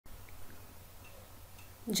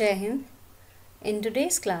Jai Hind. In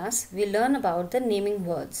today's class, we learn about the naming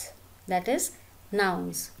words, that is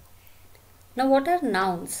nouns. Now, what are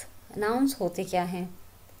nouns? Nouns होते क्या हैं?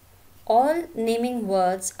 All naming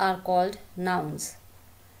words are called nouns.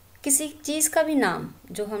 किसी चीज़ का भी नाम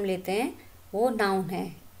जो हम लेते हैं वो noun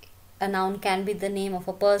है. A noun can be the name of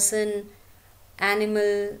a person,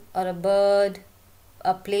 animal or a bird,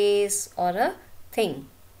 a place or a thing.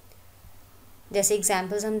 जैसे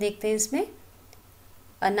examples हम देखते हैं इसमें.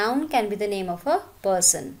 A noun can be the name of a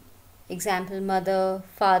person. Example, mother,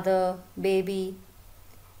 father, baby.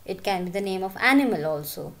 It can be the name of animal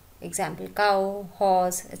also. Example, cow,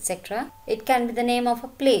 horse, etc. It can be the name of a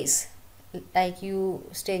place. Like you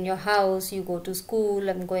stay in your house, you go to school,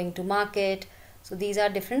 I'm going to market. So these are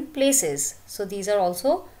different places. So these are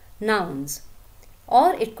also nouns.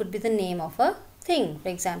 Or it could be the name of a thing. For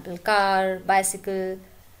example, car, bicycle,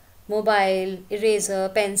 mobile, eraser,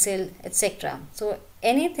 pencil, etc. So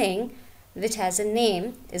anything which has a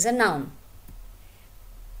name is a noun.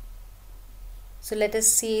 So let us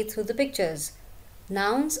see through the pictures.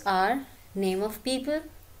 Nouns are name of people,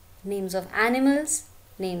 names of animals,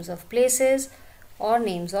 names of places, or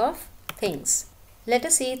names of things. Let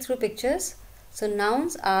us see through pictures. So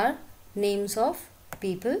nouns are names of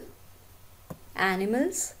people,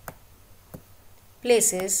 animals,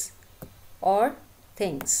 places, or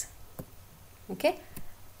things. Okay.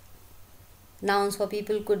 Nouns for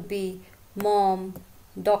people could be mom,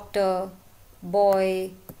 doctor,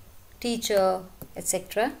 boy, teacher,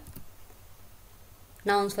 etc.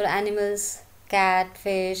 Nouns for animals, cat,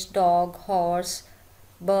 fish, dog, horse,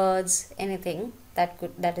 birds, anything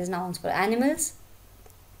that is nouns for animals.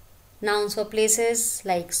 Nouns for places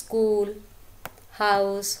like school,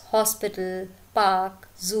 house, hospital, park,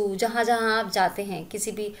 zoo. जहाँ जहाँ आप जाते हैं,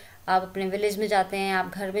 किसी भी आप अपने village में जाते हैं,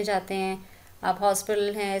 आप घर में जाते हैं, आप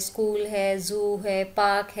हॉस्पिटल है, स्कूल है, ज़ू है,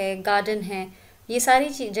 पार्क है, गार्डन है, ये सारी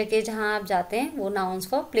जगह जहाँ आप जाते हैं वो नाउन्स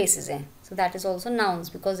फॉर प्लेसेस हैं. So that is also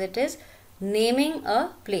nouns because it is naming a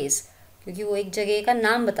place, क्योंकि वो एक जगह का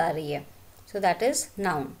नाम बता रही है. So that is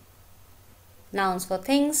noun. Nouns for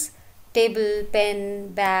things, table, pen,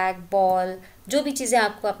 bag, ball, जो भी चीज़ें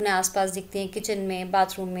आपको अपने आसपास दिखती हैं, किचन में,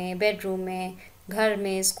 बाथरूम में, बेडरूम में, घर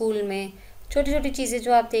में, स्कूल में, छोटी छोटी चीज़ें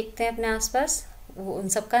जो आप देखते हैं अपने आसपास, वो उन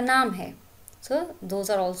सब का नाम है. So those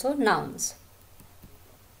are also nouns.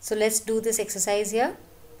 So let's do this exercise here.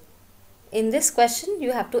 In this question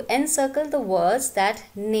you have to encircle the words that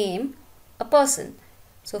name a person.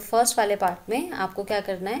 So first वाले part में आपको क्या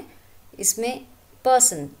करना है, इसमें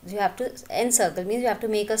person you have to encircle means you have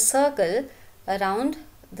to make a circle around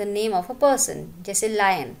the name of a person. जैसे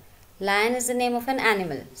lion. Lion is the name of an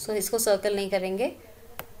animal. So इसको circle नहीं करेंगे.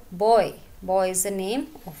 Boy. Boy is the name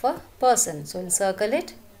of a person. So we'll circle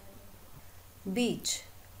it. Beach.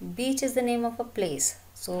 Beach is the name of a place.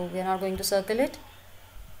 So we are not going to circle it.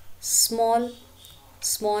 Small.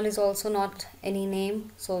 Small is also not any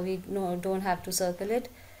name. So we don't have to circle it.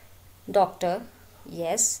 Doctor.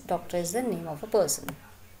 Yes, doctor is the name of a person.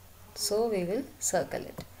 So we will circle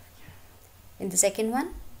it. In the second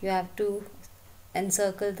one, you have to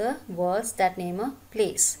encircle the words that name a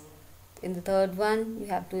place. In the third one, you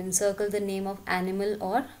have to encircle the name of animal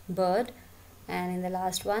or bird. And in the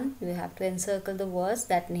last one, you have to encircle the words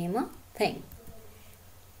that name a thing.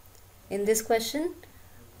 In this question,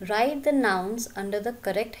 write the nouns under the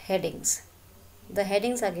correct headings. The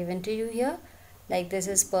headings are given to you here. Like this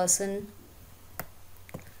is person,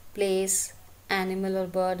 place, animal or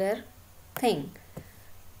bird or thing.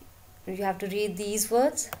 You have to read these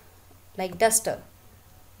words like duster.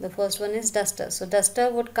 The first one is duster. So duster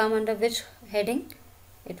would come under which heading?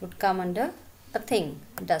 It would come under a thing.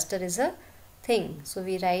 Duster is a thing. So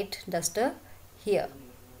we write duster here.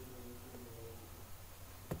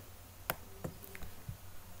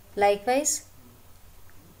 Likewise,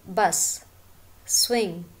 bus,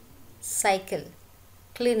 swing, cycle,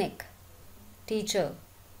 clinic, teacher,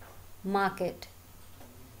 market,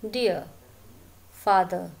 deer,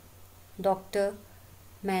 father, doctor,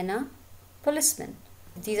 manna, policeman.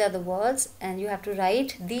 These are the words and you have to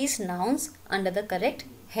write these nouns under the correct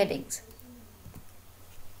headings.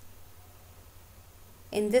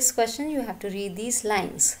 In this question, you have to read these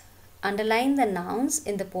lines. Underline the nouns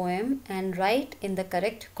in the poem and write in the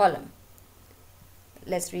correct column.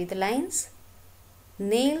 Let's read the lines.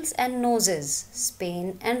 Nails and noses,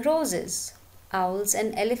 Spain and roses, owls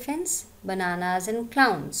and elephants, bananas and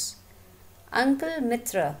clowns. Uncle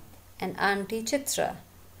Mitra and Auntie Chitra,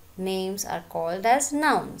 names are called as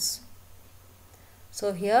nouns.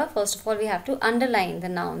 So here, first of all, we have to underline the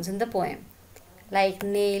nouns in the poem. Like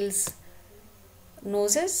nails,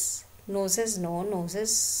 noses, no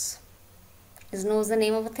noses, Is nose the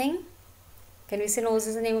name of a thing? Can we say nose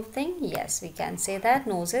is the name of a thing? Yes, we can say that.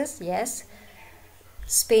 Noses, yes.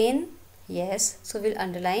 Spain, yes. So we'll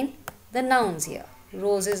underline the nouns here.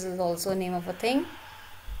 Roses is also a name of a thing.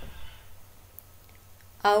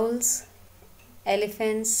 Owls,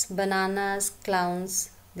 elephants, bananas,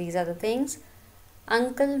 clowns, these are the things.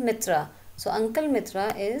 Uncle Mitra. So Uncle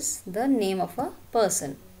Mitra is the name of a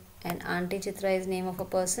person, and Auntie Chitra is name of a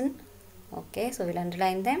person. Okay, so we'll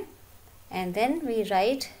underline them, and then we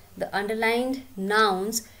write the underlined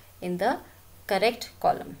nouns in the correct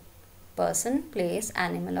column: person, place,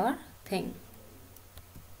 animal or thing.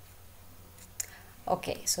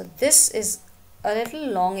 Okay, so this is a little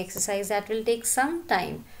long exercise that will take some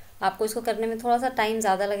time. आपको इसको करने में थोड़ा सा time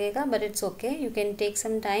ज़्यादा लगेगा, but it's okay. You can take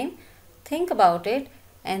some time, think about it,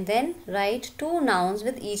 and then write 2 nouns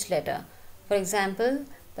with each letter. For example,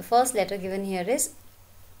 the first letter given here is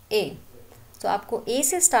A. तो आपको A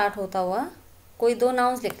से start होता हुआ कोई 2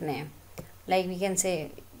 nouns लिखने हैं. Like we can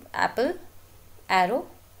say apple, arrow.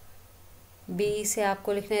 B से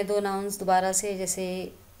आपको लिखने हैं 2 nouns दोबारा से,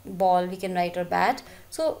 जैसे ball we can write or bat.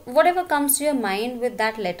 So whatever comes to your mind with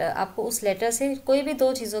that letter, आपको उस letter से कोई भी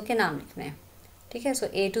 2 चीज़ों के नाम लिखने हैं. ठीक है. So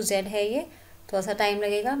A to Z है ये, थोड़ा सा टाइम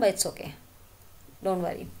लगेगा, but it's okay. Don't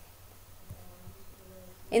worry.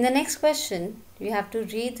 In the next question, you have to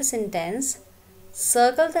read the sentence,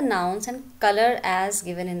 circle the nouns and color as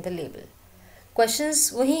given in the label. Questions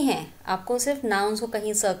वही हैं, आपको सिर्फ nouns को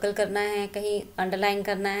कहीं circle करना है, कहीं underline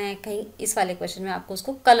करना है, कहीं इस वाले question में आपको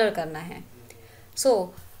उसको color करना है.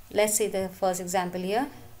 So let's see the first example here.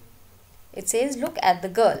 It says look at the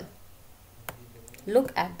girl.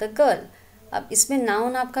 Look at the girl. अब इसमें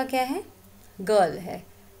noun आपका क्या है? Girl है.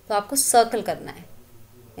 तो आपको circle करना है.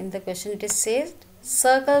 In the question it is says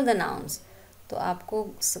circle the nouns. तो आपको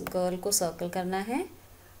girl को circle करना है.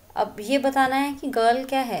 अब ये बताना है कि girl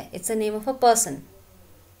क्या है? It's the name of a person,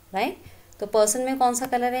 right? तो person में कौन सा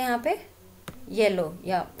color है यहाँ पे? Yellow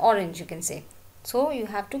या orange you can say. So you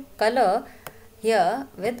have to color here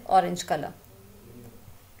with orange color.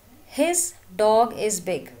 His dog is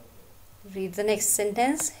big. Read the next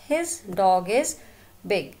sentence. His dog is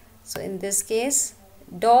big. So in this case,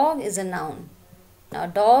 dog is a noun. Now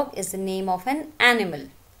dog is the name of an animal.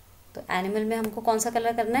 तो animal में हमको कौन सा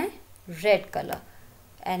colour करना है? Red color.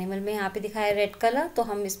 Animal में यहाँ पे दिखा है red color, तो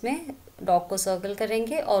हम इसमें dog को circle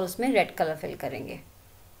करेंगे और उसमें red color fill करेंगे.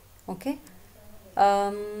 Okay.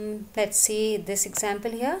 Let's see this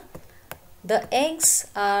example here. The eggs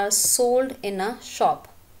are sold in a shop.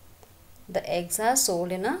 The eggs are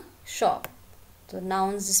sold in a shop. तो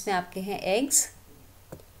nouns जिसमें आपके हैं eggs,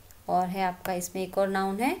 और है आपका इसमें एक और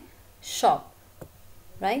noun है shop,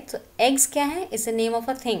 right? So eggs क्या है? It's the name of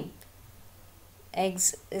a thing.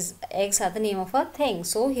 Eggs are the name of a thing.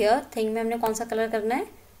 So here thing में हमने कौन सा कलर करना है?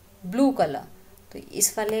 Blue color. तो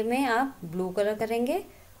इस वाले में आप blue color करेंगे.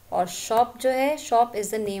 और shop जो है, shop is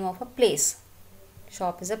the name of a place.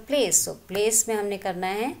 Shop is a place. So place में हमने करना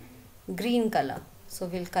है green color. So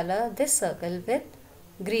we'll color this circle with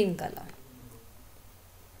green color.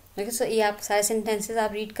 Okay, so ये आप सारे sentences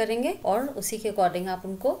आप read करेंगे और उसी के according आप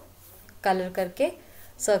उनको color करके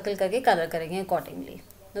circle करके color करेंगे accordingly.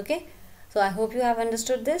 Okay, so I hope you have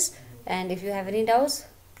understood this, and if you have any doubts,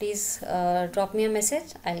 please drop me a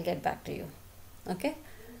message. I'll get back to you. Okay,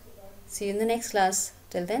 see you in the next class.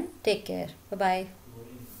 Till then, take care. Bye bye.